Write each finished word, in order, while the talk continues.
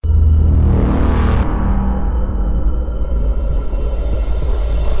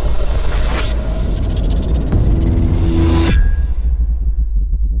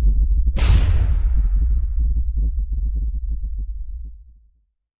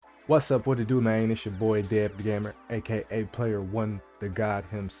What's up, what it do, man? It's your boy Deb the Gamer, aka Player One, the God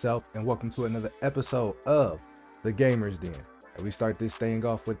himself, and welcome to another episode of The Gamers Den. And we start this thing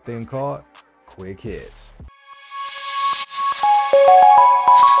off with a thing called Quick Hits.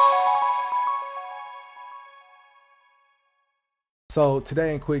 So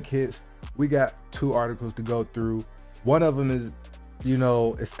today in Quick Hits, we got two articles to go through. One of them is,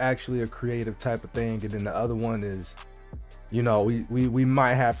 it's actually a creative type of thing, and then the other one is, we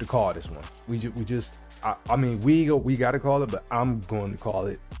might have to call this one. We got to call it, but I'm going to call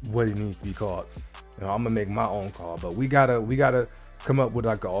it what it needs to be called. I'm gonna make my own call, but we gotta come up with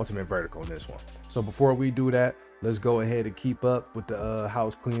like an ultimate verdict on this one. So before we do that, let's go ahead and keep up with the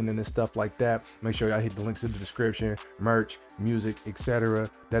house cleaning and stuff like that. Make sure y'all hit the links in the description, merch, music, etc.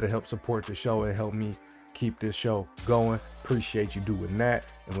 That'll help support the show and help me keep this show going. Appreciate you doing that.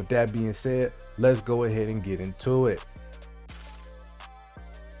 And with that being said, let's go ahead and get into it.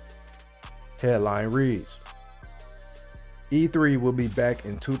 Headline reads, E3 will be back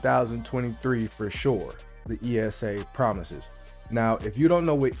in 2023 for sure, the ESA promises. Now, if you don't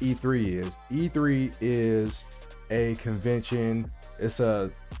know what E3 is a convention. It's a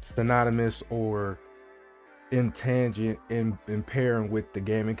synonymous or in tangent in pairing with the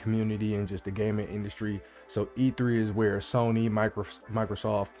gaming community and just the gaming industry. So E3 is where Sony,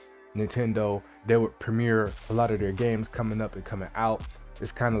 Microsoft, Nintendo, they would premiere a lot of their games coming up and coming out.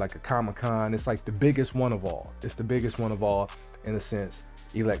 It's kind of like a Comic-Con. It's like the biggest one of all. It's the biggest one of all in a sense,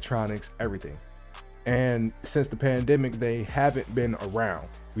 electronics, everything. And since the pandemic, they haven't been around.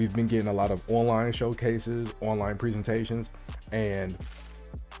 We've been getting a lot of online showcases, online presentations, and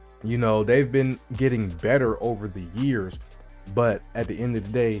they've been getting better over the years. But at the end of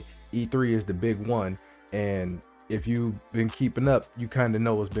the day, E3 is the big one. And if you've been keeping up, you kind of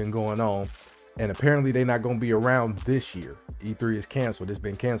know what's been going on. And apparently they're not going to be around this year. E3 is canceled. It's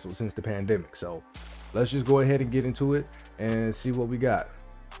been canceled since the pandemic. So let's just go ahead and get into it and see what we got.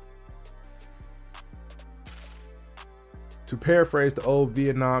 To paraphrase the old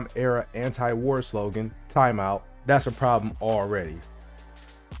Vietnam era anti-war slogan, timeout, that's a problem already.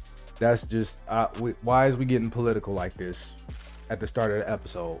 That's just, why is we getting political like this at the start of the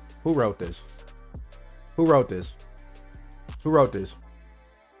episode? Who wrote this? Who wrote this? Who wrote this?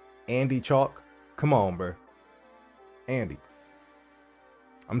 Andy Chalk? Come on, bro. Andy.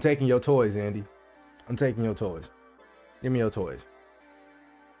 I'm taking your toys, Andy. I'm taking your toys. Give me your toys.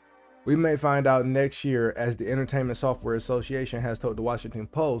 We may find out next year, as the Entertainment Software Association has told the Washington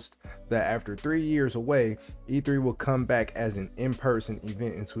Post that after 3 years away, E3 will come back as an in-person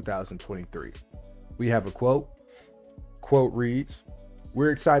event in 2023. We have a quote. Quote reads,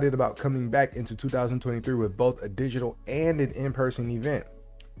 "We're excited about coming back into 2023 with both a digital and an in-person event,"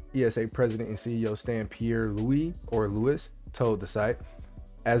 ESA President and CEO Stan Pierre-Louis told the site.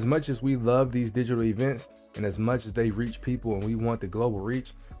 "As much as we love these digital events and as much as they reach people and we want the global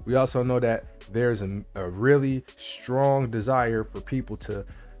reach, we also know that there's a really strong desire for people to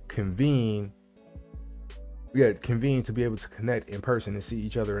convene to be able to connect in person and see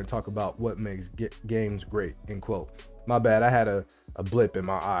each other and talk about what makes games great," end quote. My bad, I had a blip in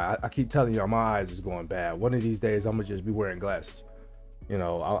my eye. I keep telling y'all my eyes is going bad. One of these days I'm gonna just be wearing glasses. I'm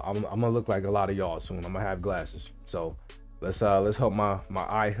gonna look like a lot of y'all soon. I'm gonna have glasses. So let's hope my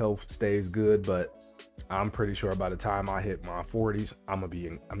eye health stays good, but I'm pretty sure by the time I hit my 40s, I'm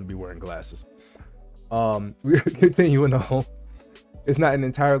gonna be wearing glasses. We're continuing on. It's not an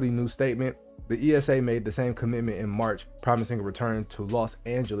entirely new statement. The ESA made the same commitment in March, promising a return to Los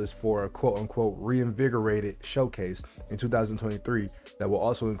Angeles for a quote-unquote reinvigorated showcase in 2023 that will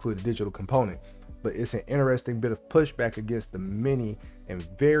also include a digital component. But it's an interesting bit of pushback against the many and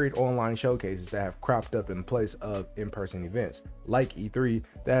varied online showcases that have cropped up in place of in-person events, like E3,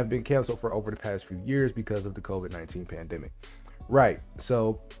 that have been canceled for over the past few years because of the COVID-19 pandemic. Right,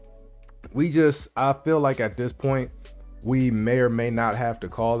 so I feel like at this point, we may or may not have to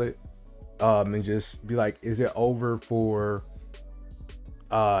call it and just be like, is it over for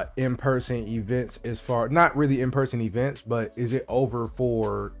in-person events? Not really in-person events, but is it over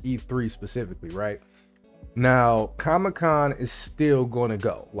for E3 specifically? Right now, Comic-Con is still going to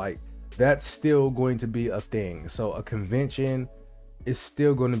go, like that's still going to be a thing. So a convention is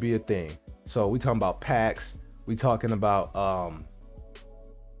still going to be a thing. So we talking about PAX, we talking about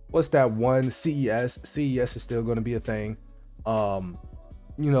what's that one, CES is still going to be a thing.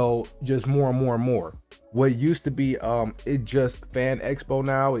 Just more and more and more. What used to be it just Fan Expo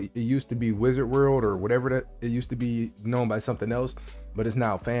now, it used to be Wizard World or whatever that it used to be known by something else, but it's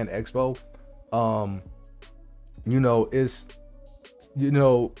now Fan Expo. The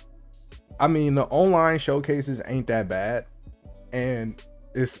online showcases ain't that bad, and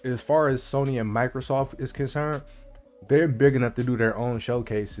as far as Sony and Microsoft is concerned, they're big enough to do their own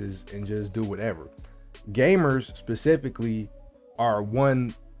showcases and just do whatever. Gamers specifically are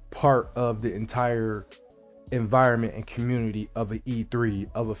one part of the entire environment and community of an E3,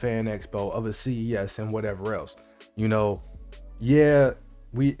 of a Fan Expo, of a CES, and whatever else. You know, yeah,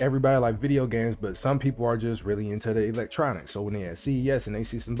 everybody like video games, but some people are just really into the electronics. So when they're at CES and they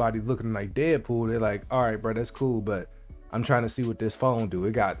see somebody looking like Deadpool, they're like, all right, bro, that's cool, but I'm trying to see what this phone do.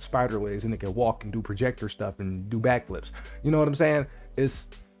 It got spider legs and it can walk and do projector stuff and do backflips. You know what I'm saying? It's,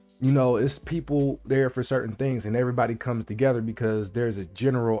 you know, it's people there for certain things, and everybody comes together because there's a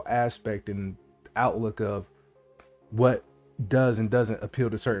general aspect and outlook of what does and doesn't appeal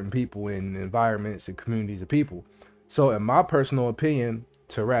to certain people in environments and communities of people. So in my personal opinion,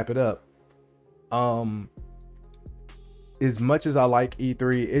 to wrap it up, as much as I like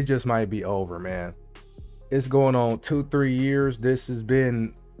E3, it just might be over, man. It's going on 2-3 years. It's just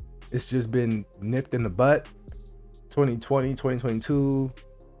been nipped in the butt. 2020, 2022.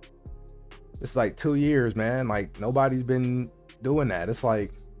 It's like 2 years, man. Like, nobody's been doing that. It's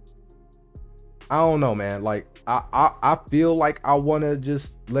like, I don't know, man. Like, I feel like I want to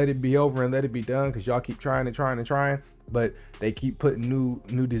just let it be over and let it be done, because y'all keep trying, but they keep putting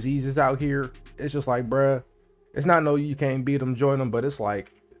new diseases out here. It's just like, bruh, it's not no you can't beat them, join them, but it's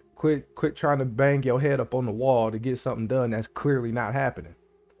like, quit trying to bang your head up on the wall to get something done that's clearly not happening.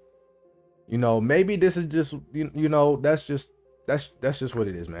 You know, maybe this is just, you know, that's just what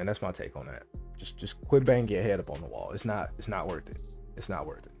it is, man. That's my take on that. Just quit banging your head up on the wall. It's not worth it. It's not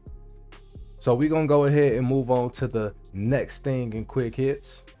worth it. So we're gonna go ahead and move on to the next thing in quick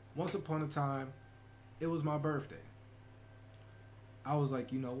hits. Once upon a time, it was my birthday. I was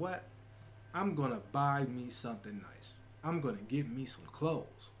like, you know what? I'm gonna buy me something nice. I'm gonna get me some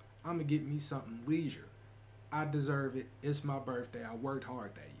clothes. I'm gonna get me something leisure. I deserve it. It's my birthday. I worked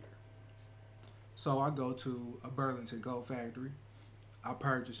hard that year. So I go to a Burlington Coat Factory. I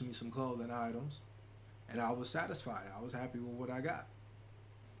purchased me some clothing items, and I was satisfied. I was happy with what I got.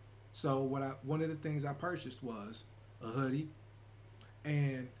 So one of the things I purchased was a hoodie,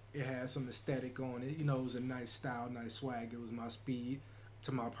 and it had some aesthetic on it. You know, it was a nice style, nice swag. It was my speed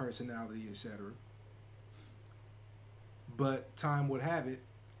to my personality, etc. But time would have it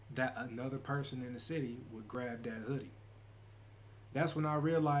that another person in the city would grab that hoodie. That's when I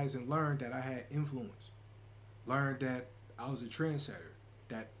realized and learned that I had influence. Learned that I was a trendsetter,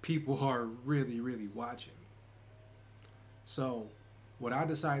 that people are really, really watching me. So what I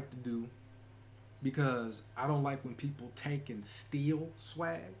decided to do, because I don't like when people take and steal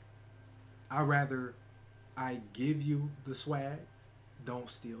swag, I give you the swag, don't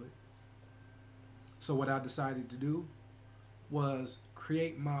steal it. So what I decided to do was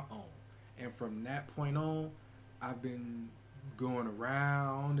create my own. And from that point on, I've been going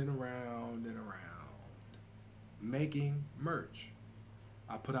around and around and around making merch.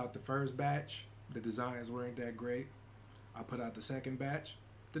 I put out the first batch, the designs weren't that great. I put out the second batch,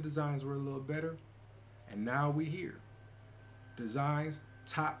 the designs were a little better. And now we here. Designs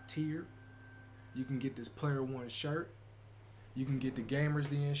top tier. You can get this Player One shirt. You can get the Gamers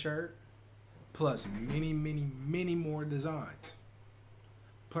Den shirt. Plus many, many, many more designs.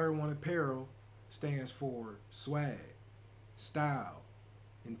 Player One Apparel stands for swag, style,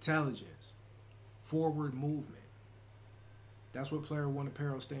 intelligence, forward movement. That's what Player One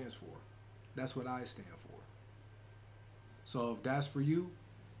Apparel stands for. That's what I stand for. So if that's for you,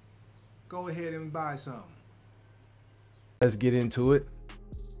 go ahead and buy something. Let's get into it.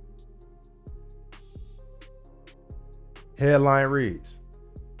 Headline reads: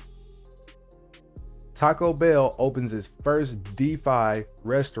 Taco Bell opens its first DeFi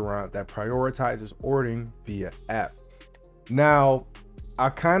restaurant that prioritizes ordering via app. Now, I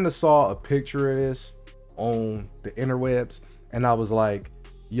kind of saw a picture of this on the interwebs, and I was like,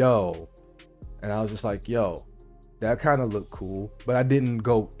 yo, that kind of looked cool, but I didn't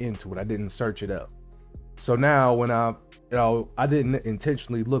go into it. I didn't search it up. So now when I didn't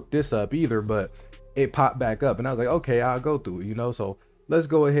intentionally look this up either, but it popped back up and I was like, okay, I'll go through it, so let's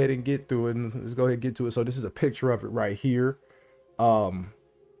go ahead and get through it, and let's go ahead and get to it. So this is a picture of it right here.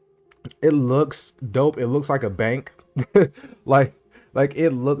 It looks dope. It looks like a bank. like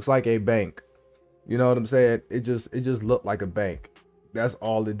it looks like a bank. You know what I'm saying? It just looked like a bank. That's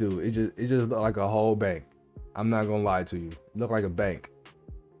all it do. It just looked like a whole bank. I'm not gonna lie to you. It looked like a bank.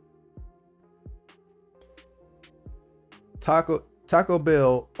 Taco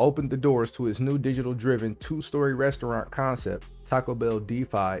Bell opened the doors to its new digital-driven 2-story restaurant concept, Taco Bell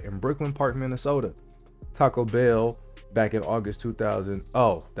DeFi, in Brooklyn Park, Minnesota. Taco Bell, back in August 2000.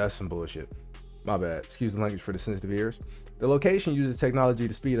 Oh, that's some bullshit. My bad. Excuse the language for the sensitive ears. The location uses technology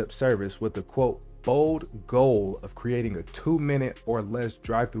to speed up service with the quote bold goal of creating a 2-minute or less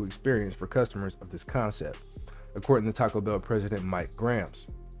drive-through experience for customers of this concept, according to Taco Bell president Mike Grams.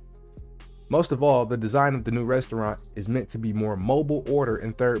 Most of all, the design of the new restaurant is meant to be more mobile order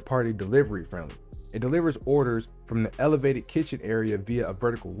and third-party delivery friendly. It delivers orders from the elevated kitchen area via a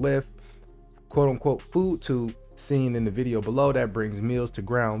vertical lift, quote-unquote food tube seen in the video below that brings meals to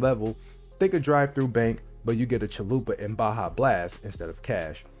ground level. Think a drive-through bank, but you get a chalupa and Baja Blast instead of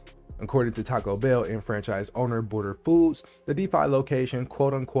cash. According to Taco Bell and franchise owner Border Foods, the DeFi location,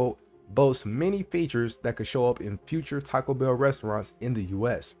 quote-unquote, boasts many features that could show up in future Taco Bell restaurants in the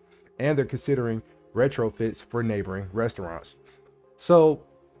US, and they're considering retrofits for neighboring restaurants. So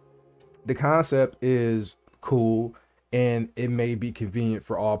the concept is cool, and it may be convenient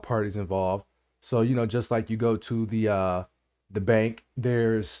for all parties involved. So, just like you go to the bank,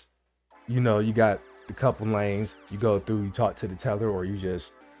 there's, you got a couple lanes, you go through, you talk to the teller, or you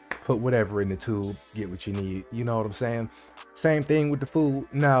just put whatever in the tube, get what you need. You know what I'm saying? Same thing with the food.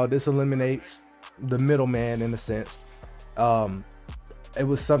 Now, this eliminates the middleman in a sense. It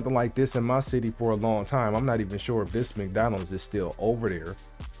was something like this in my city for a long time. I'm not even sure if this McDonald's is still over there,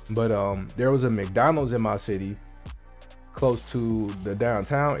 but there was a McDonald's in my city close to the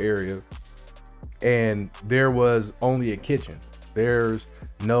downtown area, and there was only a kitchen. There's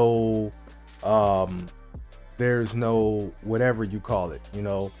no whatever you call it,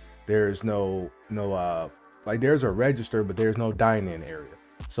 there's no like there's a register, but there's no dine-in area.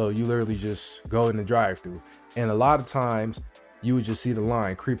 So you literally just go in the drive-thru, and a lot of times you would just see the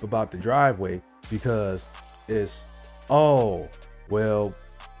line creep about the driveway because it's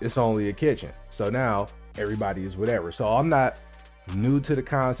it's only a kitchen. So now everybody is whatever. So I'm not new to the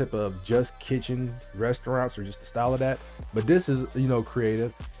concept of just kitchen restaurants or just the style of that, but this is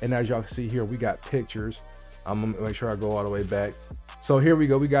creative. And as y'all can see here, we got pictures. I'm gonna make sure I go all the way back. So here we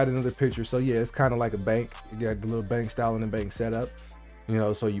go, we got another picture. So yeah, it's kind of like a bank. You got the little bank style and the bank setup,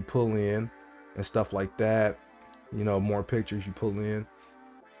 so you pull in and stuff like that. More pictures you pull in,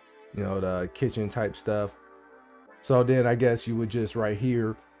 the kitchen type stuff. So then I guess you would just right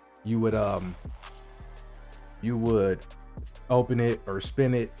here, you would open it or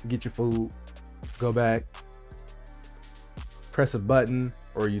spin it, get your food, go back, press a button,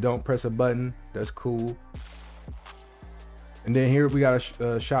 or you don't press a button. That's cool. And then here we got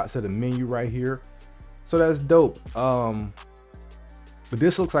a shots of the menu right here. So that's dope. But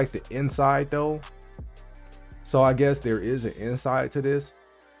this looks like the inside though. So I guess there is an inside to this.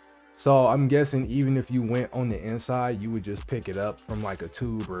 So I'm guessing even if you went on the inside, you would just pick it up from like a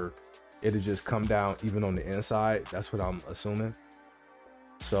tube, or it'll just come down even on the inside. That's what I'm assuming.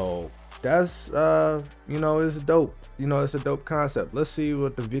 So that's it's dope. It's a dope concept. Let's see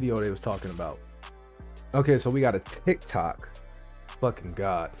what the video they was talking about. Okay, so we got a TikTok. Fucking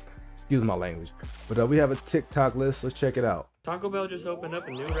God. Excuse my language. But we have a TikTok list. Let's check it out. Taco Bell just opened up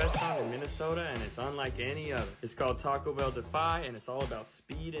a new restaurant in Minnesota, and it's unlike any other. It's called Taco Bell Defy, and it's all about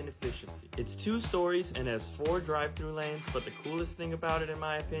speed and efficiency. It's 2 stories and has 4 drive-through lanes, but the coolest thing about it, in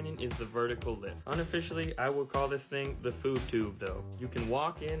my opinion, is the vertical lift. Unofficially, I would call this thing the food tube, though. You can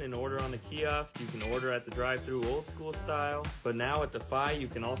walk in and order on the kiosk. You can order at the drive-through old school style, but now at Defy, you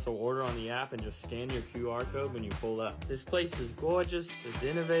can also order on the app and just scan your QR code when you pull up. This place is gorgeous, it's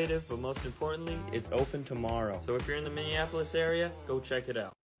innovative, but most importantly, it's open tomorrow. So if you're in the Minneapolis area, go check it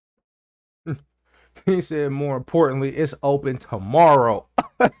out. He said, more importantly, it's open tomorrow.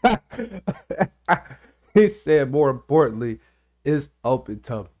 He said, more importantly, it's open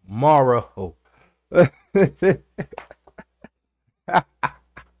tomorrow.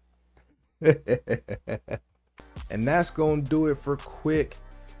 And that's gonna do it for quick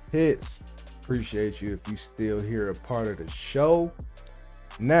hits. Appreciate you if you still here a part of the show.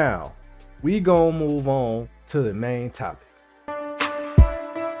 Now we gonna move on to the main topic.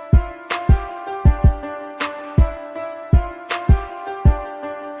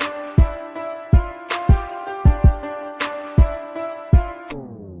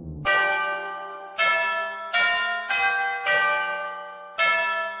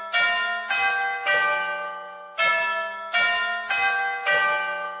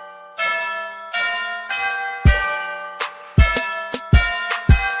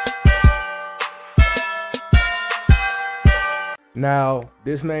 Now,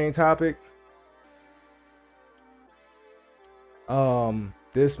 this main topic,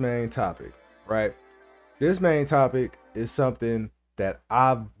 right? This main topic is something that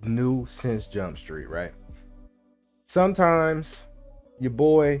I've knew since Jump Street, right? Sometimes your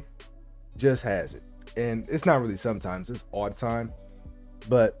boy just has it. And it's not really sometimes, it's all the time.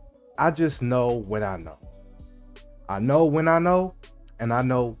 But I just know when I know. I know when I know, and I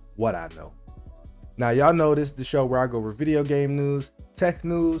know what I know. Now, y'all know this is the show where I go over video game news, tech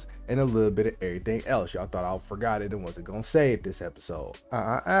news, and a little bit of everything else. Y'all thought I forgot it and wasn't gonna say it this episode.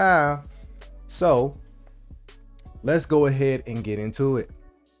 So, let's go ahead and get into it.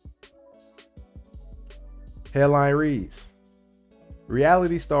 Headline reads,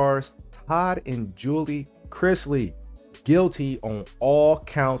 reality stars Todd and Julie Chrisley guilty on all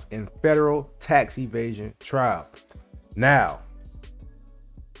counts in federal tax evasion trial. Now,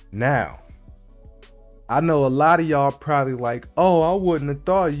 I know a lot of y'all probably like, oh, I wouldn't have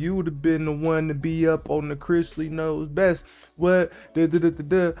thought you would have been the one to be up on the Chrisley Knows Best. What?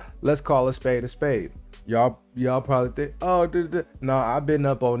 Let's call a spade a spade. Y'all probably think, oh, no, I've been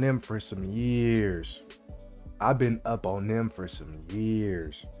up on them for some years.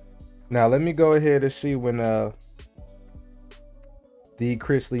 Now, let me go ahead and see when the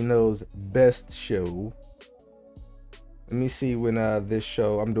Chrisley Knows Best show. Let me see when this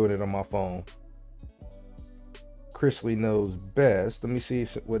show, I'm doing it on my phone. Chrisley Knows Best. Let me see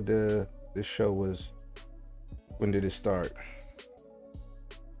what this show was. When did it start?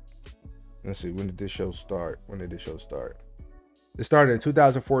 Let's see. When did this show start? It started in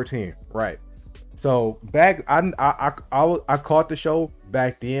 2014. Right. So back, I caught the show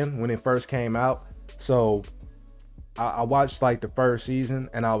back then when it first came out. So I watched like the first season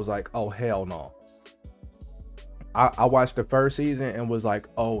and I was like, oh hell no. I watched the first season and was like,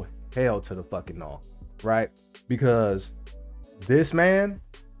 oh hell to the fucking no. Right? Because this man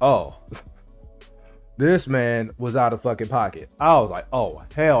was out of fucking pocket. I was like, oh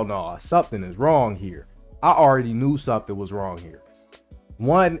hell no, something is wrong here. I already knew something was wrong here.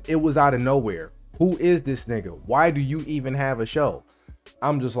 One, it was out of nowhere. Who is this nigga? Why do you even have a show?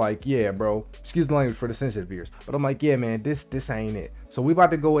 I'm just like, yeah, bro. Excuse the language for the sensitive ears, but I'm like, yeah, man, this ain't it. So we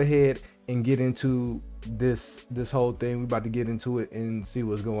about to go ahead and get into this whole thing. We about to get into it and see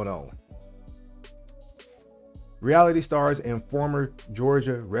what's going on. Reality stars and former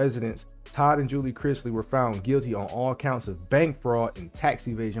Georgia residents Todd and Julie Chrisley were found guilty on all counts of bank fraud and tax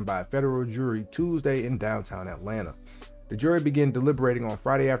evasion by a federal jury Tuesday in downtown Atlanta. The jury began deliberating on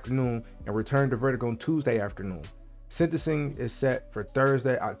Friday afternoon and returned a verdict on Tuesday afternoon. Sentencing is set for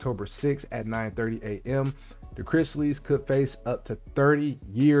Thursday, October 6th at 9:30 a.m. The Chrisleys could face up to 30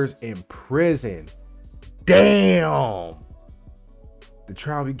 years in prison. Damn! The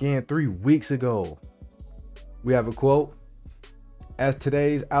trial began 3 weeks ago. We have a quote. As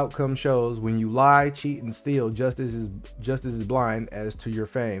today's outcome shows, when you lie, cheat, and steal, justice is blind as to your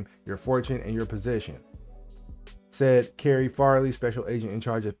fame, your fortune, and your position, said Carrie Farley, special agent in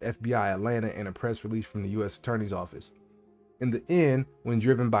charge of FBI Atlanta, in a press release from the U.S. Attorney's Office. In the end, when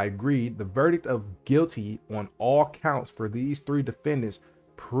driven by greed, the verdict of guilty on all counts for these three defendants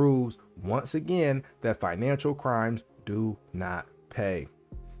proves once again that financial crimes do not pay.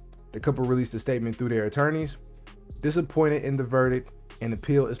 The couple released a statement through their attorneys. Disappointed in the verdict, an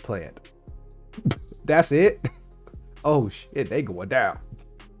appeal is planned. That's it? Oh shit, they going down.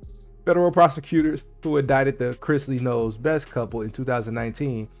 Federal prosecutors who indicted the Chrisley Knows Best couple in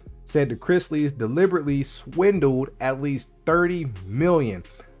 2019 said the Chrisleys deliberately swindled at least $30 million,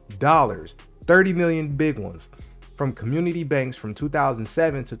 30 million big ones, from community banks from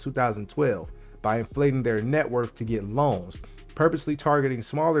 2007 to 2012 by inflating their net worth to get loans, purposely targeting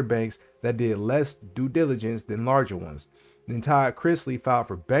smaller banks that did less due diligence than larger ones. Then Todd Chrisley filed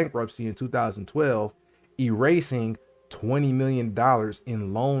for bankruptcy in 2012, erasing $20 million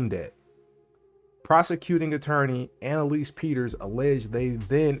in loan debt. Prosecuting attorney Annalise Peters alleged they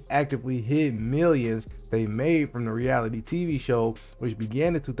then actively hid millions they made from the reality TV show, which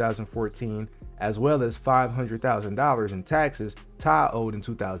began in 2014, as well as $500,000 in taxes Todd owed in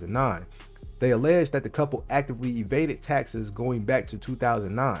 2009. They alleged that the couple actively evaded taxes going back to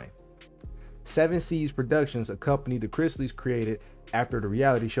 2009. Seven Seas Productions, a company the Chrisleys created after the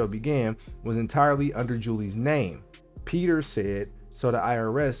reality show began, was entirely under Julie's name. Peters said so the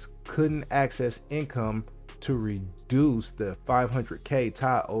IRS couldn't access income to reduce the $500K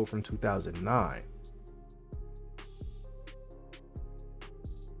Todd owed from 2009.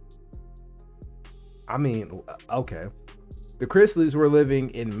 I mean, okay. The Chrisleys were living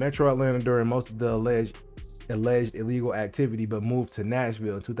in Metro Atlanta during most of the alleged illegal activity, but moved to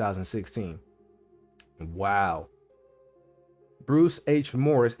Nashville in 2016. Wow. Bruce H.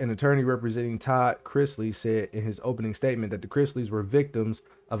 Morris, an attorney representing Todd Chrisley, said in his opening statement that the Chrisleys were victims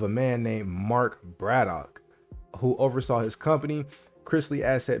of a man named Mark Braddock, who oversaw his company, Chrisley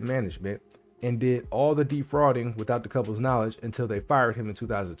Asset Management, and did all the defrauding without the couple's knowledge until they fired him in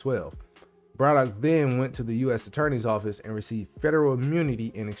 2012. Braddock then went to the U.S. Attorney's Office and received federal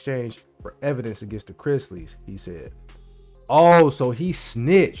immunity in exchange for evidence against the Chrisleys, he said. Oh, so he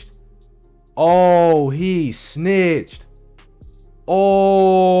snitched. Oh, he snitched.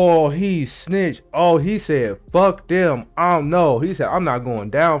 Oh, he snitched. Oh, he said, fuck them. I don't know. He said, I'm not going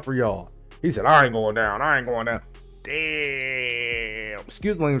down for y'all. He said, I ain't going down. I ain't going down. Damn.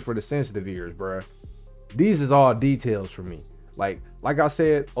 Excuse me for the sensitive ears, bruh. These is all details for me. Like I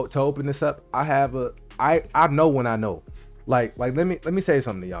said, to open this up, I know when I know. Like let me say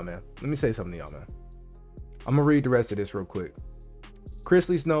something to y'all, man. I'm gonna read the rest of this real quick.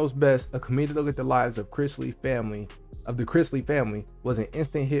 Chrisley Knows Best, a comedic look at the lives of the Chrisley family, was an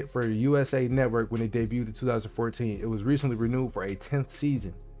instant hit for the USA Network when it debuted in 2014. It was recently renewed for a 10th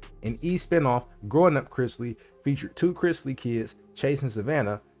season. An spinoff, Growing Up Chrisley, featured 2 Chrisley kids, Chase and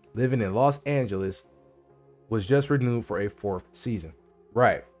Savannah, living in Los Angeles, was just renewed for a 4th season.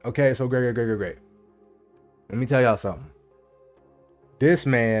 Right. Okay, so great. Let me tell y'all something. This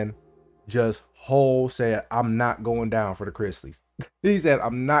man just said, I'm not going down for the Chrisleys. He said,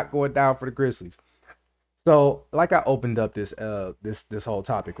 I'm not going down for the Chrisleys. So, like I opened up this whole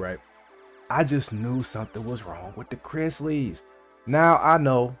topic, right? I just knew something was wrong with the Chrisleys. Now I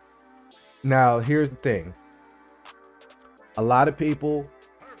know. Now, here's the thing. A lot of people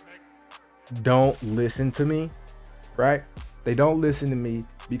don't listen to me, right? They don't listen to me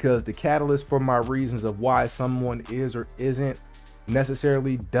because the catalyst for my reasons of why someone is or isn't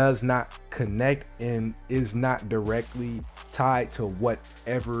necessarily does not connect and is not directly tied to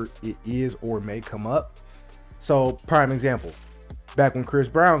whatever it is or may come up. So, prime example, back when Chris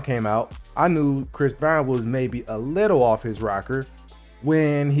Brown came out, I knew Chris Brown was maybe a little off his rocker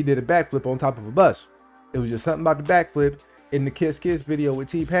when he did a backflip on top of a bus. It was just something about the backflip in the Kiss Kiss video with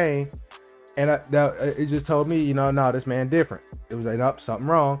T-Pain. And it just told me, no, this man different. It was like, nope, something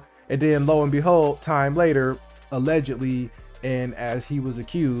wrong. And then lo and behold, time later, allegedly, and as he was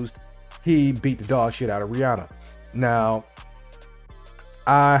accused, he beat the dog shit out of Rihanna. Now,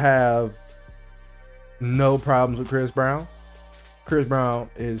 I have no problems with Chris Brown. Chris Brown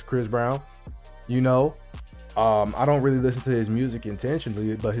is Chris Brown. I don't really listen to his music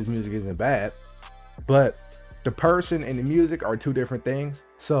intentionally, but his music isn't bad. But the person and the music are 2 different things.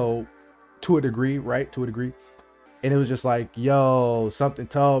 So, to a degree, right? To a degree. And it was just like, yo, something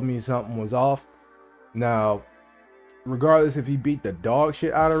told me something was off. Now, regardless if he beat the dog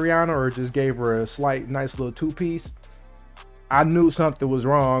shit out of Rihanna or just gave her a slight, nice little 2-piece, I knew something was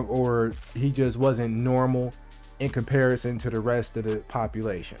wrong, or he just wasn't normal in comparison to the rest of the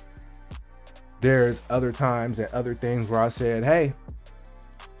population. There's other times and other things where I said, hey,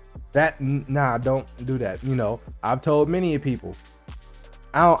 don't do that. I've told many people,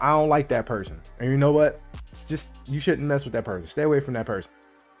 I don't like that person. And you know what? It's just, you shouldn't mess with that person. Stay away from that person.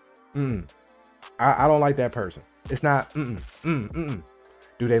 I don't like that person. It's not, Do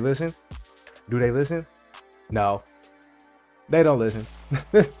they listen? No. They don't listen.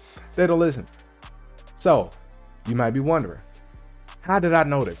 They don't listen. So, you might be wondering, how did I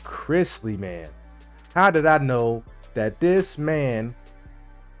know the Chrisley man? How did I know that this man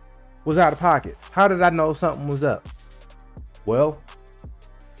was out of pocket? How did I know something was up? Well,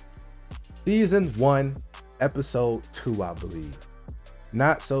 season 1, episode 2, I believe.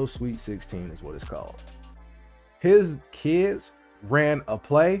 Not So Sweet 16 is what it's called. His kids ran a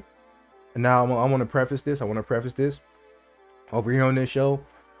play. And now I want to preface this. Over here on this show,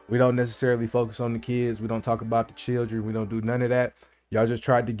 we don't necessarily focus on the kids. We don't talk about the children. We don't do none of that. Y'all just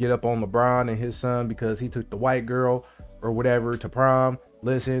tried to get up on LeBron and his son because he took the white girl or whatever to prom.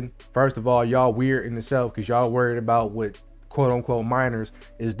 Listen, first of all, y'all weird in itself because y'all worried about what quote unquote minors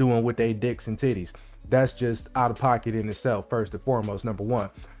is doing with their dicks and titties. That's just out of pocket in itself, first and foremost, number 1.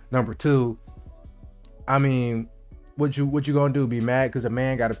 Number 2, I mean, what you gonna do? Be mad because a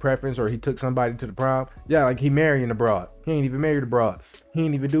man got a preference or he took somebody to the prom? Yeah, like he marrying a broad. He ain't even married a broad. He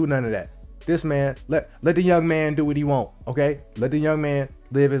ain't even do none of that. This man, let the young man do what he want, okay? Let the young man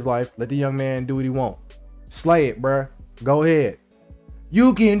live his life. Let the young man do what he want. Slay it, bruh. Go ahead.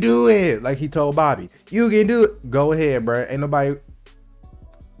 You can do it. Like he told Bobby. You can do it. Go ahead, bruh. Ain't nobody...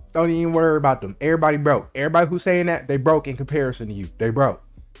 Don't even worry about them. Everybody broke. Everybody who's saying that, they broke in comparison to you. They broke,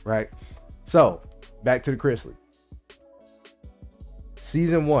 right? So, back to the Chrisley.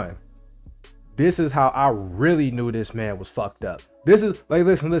 Season 1. This is how I really knew this man was fucked up. This is, like,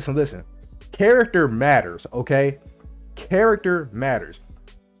 listen. Character matters, okay? Character matters.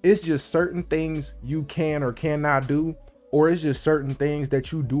 It's just certain things you can or cannot do, or it's just certain things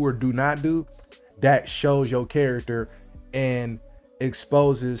that you do or do not do that shows your character and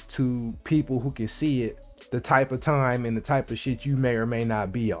exposes to people who can see it the type of time and the type of shit you may or may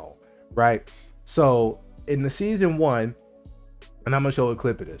not be on, right? So in the season 1, and I'm gonna show a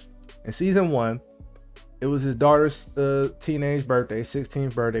clip of this. In season 1, it was his daughter's teenage birthday,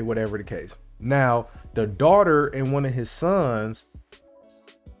 16th birthday, whatever the case. Now, the daughter and one of his sons,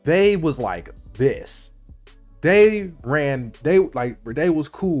 they was like this. They was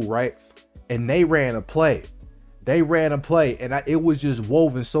cool, right? And they ran a play. And it was just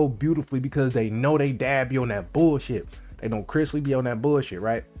woven so beautifully because they know they dad be on that bullshit. They know Chris Lee be on that bullshit,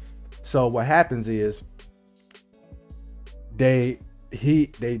 right? So what happens is they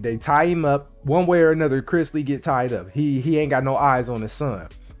tie him up one way or another. Chris Lee get tied up. He ain't got no eyes on his son.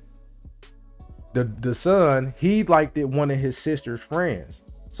 The son, he liked it one of his sister's friends.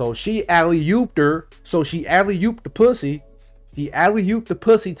 So she alley-ooped her. So she alley-ooped the pussy. He alley-ooped the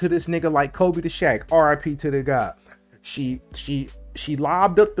pussy to this nigga like Kobe the Shaq. R.I.P. to the guy. She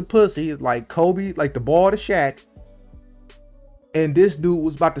lobbed up the pussy like Kobe, like the ball to Shaq. And this dude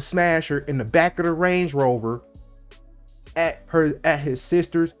was about to smash her in the back of the Range Rover at his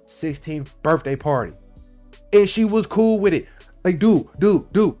sister's 16th birthday party. And she was cool with it. Like, dude.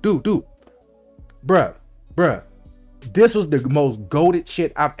 Bruh. This was the most goated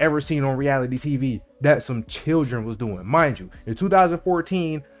shit I've ever seen on reality TV that some children was doing. Mind you, in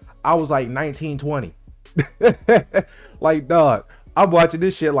 2014, I was like 19, 20. Like, dog, I'm watching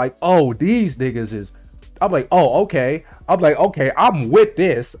this shit like, oh, these niggas is, I'm like, oh, okay. I'm like, okay, I'm with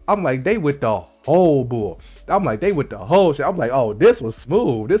this. I'm like, they with the whole bull. I'm like, they with the whole shit. I'm like, oh, this was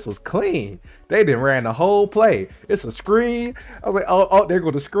smooth. This was clean. They done ran the whole play. It's a screen. I was like, oh, there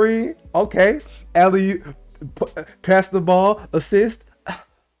go the screen. Okay. Ellie, pass the ball, assist.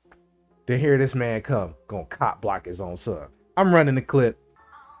 Then here this man come, gonna cop block his own son. I'm running the clip.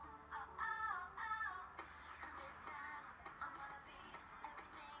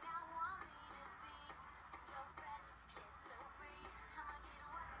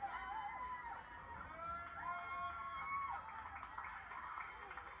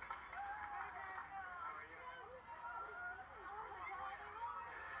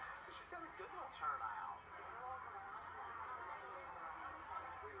 She's got a good little turnout.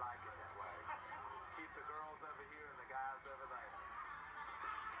 We like it that way. Keep the girls over here and the guys over there.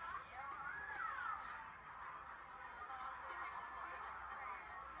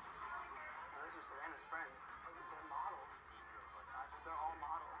 Those are Savannah's friends. They're models. They're all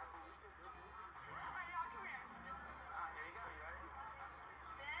models. Alright, y'all, come here. Here you go. You ready?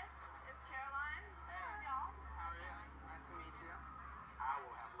 This is Caroline. Hey, y'all. How are you? Nice to meet you. I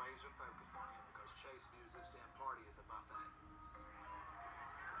will have laser focus on him because Chase views this damn party as a buffet.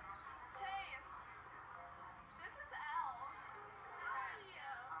 Chase. This is Elle. How are you?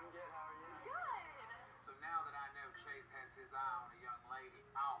 I'm good. How are you? Good. So now that I know Chase has his eye on a young lady,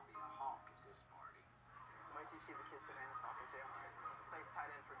 I'll be a hawk at this party. Wait till you see the kid Savannah's talking to. Plays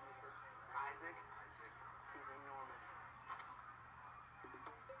tight end for Buford. Isaac. He's enormous.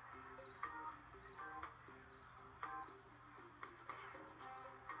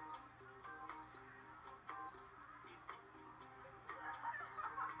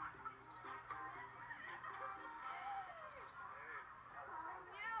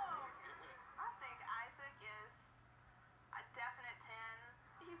 I think Isaac is a definite 10.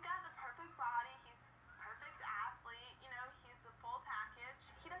 He's got the perfect body. He's perfect athlete. You know, he's the full package.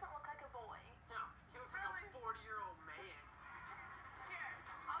 He doesn't look like a boy. No, he looks like a 40-year-old man. Here,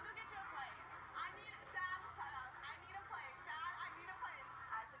 I'll go get you a plate. Dad, shut up. I need a plate. Dad, I need a plate.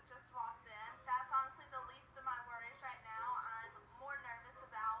 Isaac just walked in. That's honestly the least of my worries right now. I'm more nervous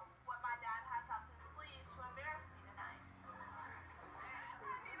about what my dad has up his sleeve to embarrass me tonight.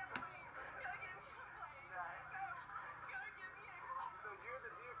 I need a plate. Go get me a plate. No, go get me a plate. So you're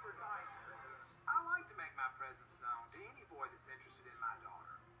the Buford Vice. I like to make my presence known to any boy that's interested in my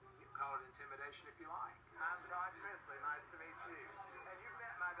daughter. You can call it intimidation if you like. I'm Todd Chrisley. Nice to meet you. And you've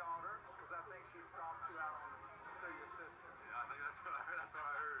met my daughter because I think she stalked you out through your sister. Yeah, I think that's what I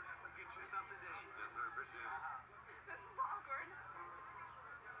heard. We'll get you something to eat. Yes, sir. Appreciate it. This is awkward.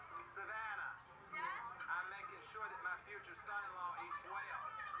 Savannah, Yes? I'm making sure that my future son-in-law eats well.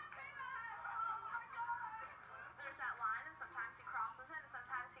 There's that line, and sometimes he crosses it, and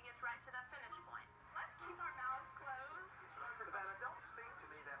sometimes he gets right to the finish point. Let's keep our mouths closed. Savannah, don't speak to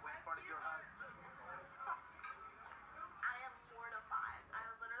me that way in front of your husband. I am mortified. I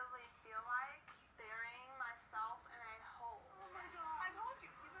literally feel like burying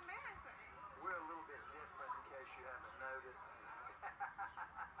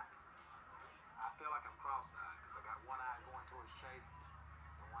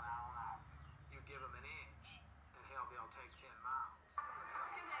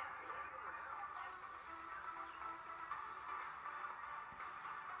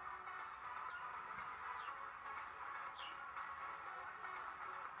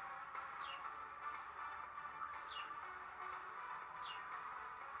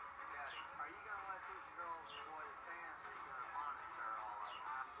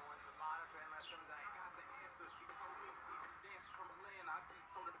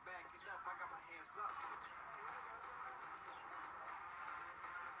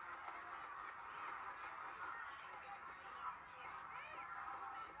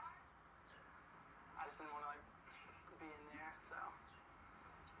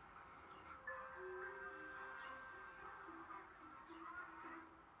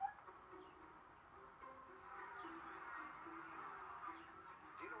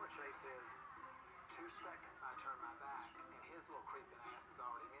seconds I turn my back, and his little creeping ass is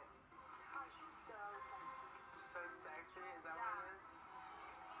already missing. So sexy, is that what it is?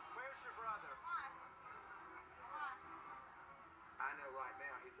 Where's your brother? I know right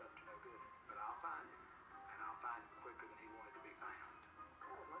now he's up to no good, but I'll find him, and I'll find him quicker than he wanted to be found.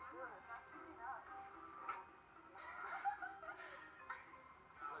 Good, let's do it.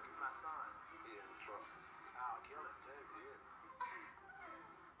 Look at my son. He in trouble. I'll kill him too. He is.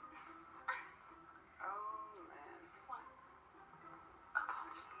 Oh man. What? Oh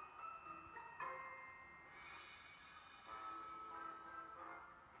gosh.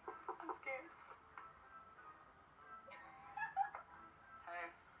 I'm scared. Hey,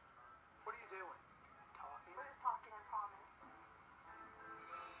 what are you doing? Talking? We're just talking, I promise.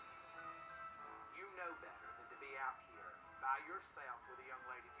 You know better than to be out here by yourself with a young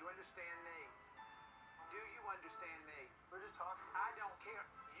lady. Do you understand me? Do you understand me? We're just talking. I don't care.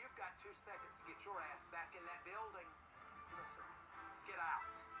 You've got 2 seconds to get your ass back in that building. Listen, get out.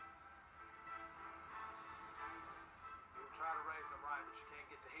 You'll try to raise them right, but you can't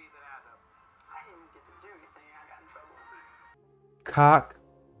get the heathen out of them. I didn't get to do anything. I got in trouble. Cock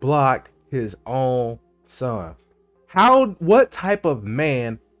blocked his own son. What type of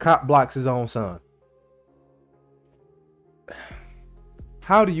man cock blocks his own son?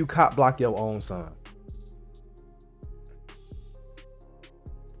 How do you cock block your own son?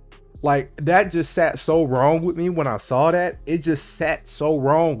 Like, that just sat so wrong with me when I saw that. It just sat so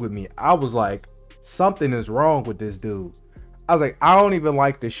wrong with me. I was like, something is wrong with this dude. I was like, I don't even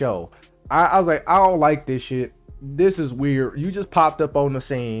like the show. I was like, I don't like this shit. This is weird. You just popped up on the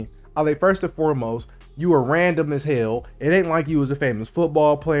scene. I was like, first and foremost, you were random as hell. It ain't like you was a famous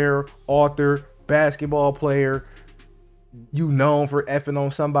football player, author, basketball player. You known for effing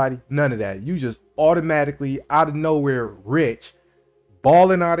on somebody. None of that. You just automatically, out of nowhere, rich,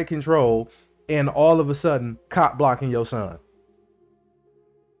 balling out of control, and all of a sudden, cop blocking your son.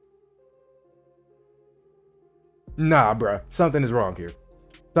 Nah, bruh. Something is wrong here.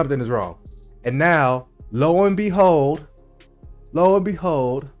 Something is wrong. And now, lo and behold,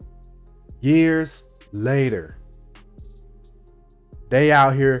 years later, they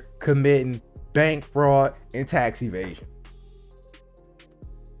out here committing bank fraud and tax evasion.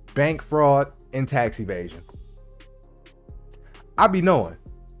 Bank fraud and tax evasion. I be knowing, man.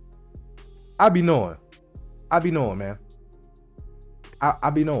 I be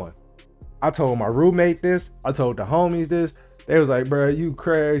knowing. I told my roommate this. I told the homies this. They was like, bro, you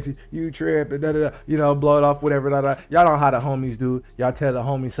crazy, you tripping, you know, blow it off, whatever. Y'all know how the homies do. Y'all tell the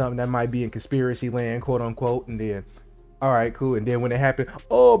homies something that might be in conspiracy land, quote unquote, and then, all right, cool. And then when it happened,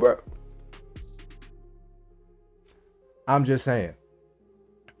 oh, bro. I'm just saying.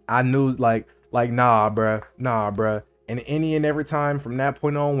 I knew, like, nah, bruh. And any and every time from that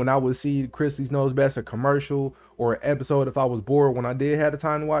point on, when I would see Chrisley's Knows Best, a commercial or an episode, if I was bored, when I did have the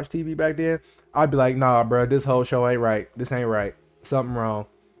time to watch TV back then, I'd be like, nah, bruh, this whole show ain't right. This ain't right. Something wrong.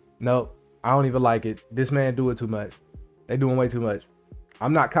 Nope. I don't even like it. This man do it too much. They doing way too much.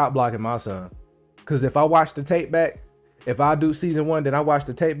 I'm not cop blocking my son. Because if I watch the tape back, if I do season 1, then I watch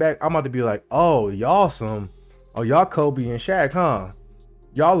the tape back, I'm about to be like, oh, y'all Kobe and Shaq, huh?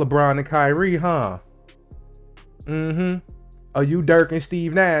 Y'all LeBron and Kyrie, huh? Mm-hmm. Oh, you Dirk and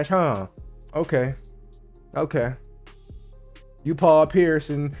Steve Nash, huh? Okay. You Paul Pierce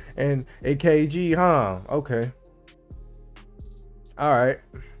and AKG, huh? Okay. All right.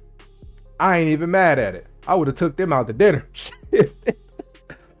 I ain't even mad at it. I would have took them out to dinner.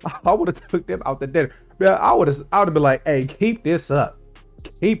 I would have took them out to dinner. Man, I would have been like, hey, keep this up.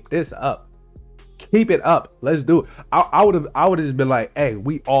 Keep it up. Let's do it. I would have just been like, hey,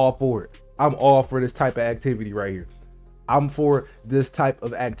 we all for it. I'm all for this type of activity right here. I'm for this type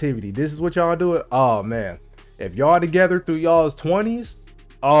of activity. This is what y'all doing. Oh man. If y'all together through y'all's 20s,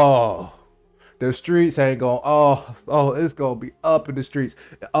 oh, the streets ain't gonna, it's gonna be up in the streets.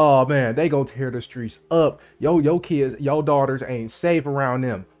 Oh man, they gonna tear the streets up. Yo kids, your daughters ain't safe around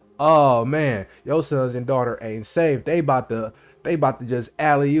them. Oh man, your sons and daughter ain't safe. They about to just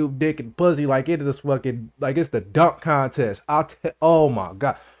alley-oop dick and pussy like it is fucking, like it's the dunk contest. Oh my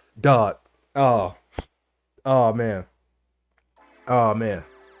god, dog. Oh man.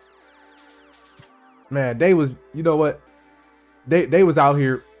 Man, they was, you know what? They was out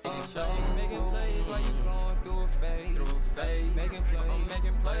here.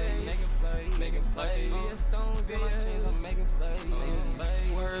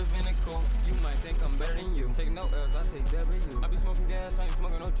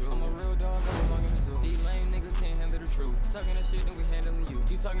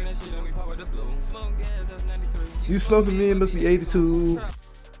 You smoking me, it must be 82.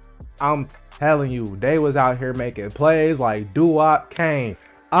 I'm telling you, they was out here making plays like doo-wop Kane.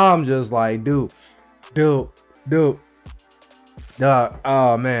 I'm just like, dude. Oh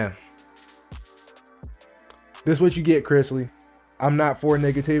man. This is what you get, Chrisley. I'm not for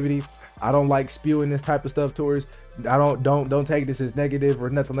negativity. I don't like spewing this type of stuff towards. I don't take this as negative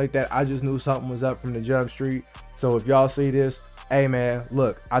or nothing like that. I just knew something was up from the jump street. So if y'all see this, hey man,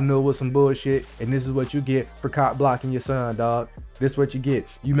 look, I knew it was some bullshit, and this is what you get for cop blocking your son, dog. This is what you get.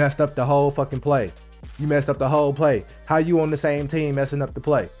 You messed up the whole fucking play. You messed up the whole play. How you on the same team messing up the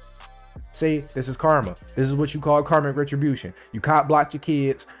play? See, this is karma. This is what you call karmic retribution. You cop blocked your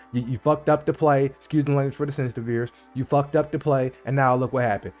kids. You fucked up the play. Excuse the language for the sensitive ears. You fucked up the play, and now look what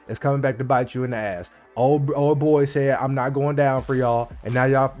happened. It's coming back to bite you in the ass. Old boy said, "I'm not going down for y'all," and now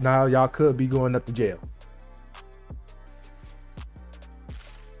y'all could be going up to jail.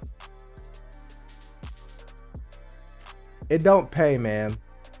 It don't pay, man.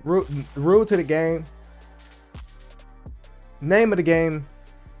 Rule to the game. Name of the game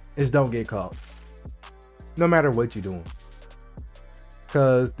is don't get caught. No matter what you're doing.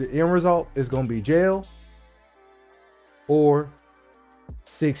 Because the end result is going to be jail or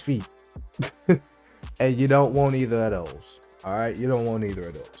 6 feet. And you don't want either of those. All right? You don't want either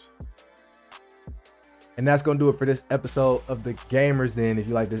of those. And that's going to do it for this episode of The Gamers Den. If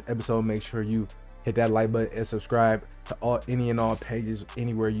you like this episode, make sure you hit that like button and subscribe to any and all pages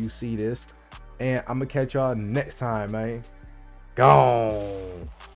anywhere you see this. And I'm going to catch y'all next time, man. Gone.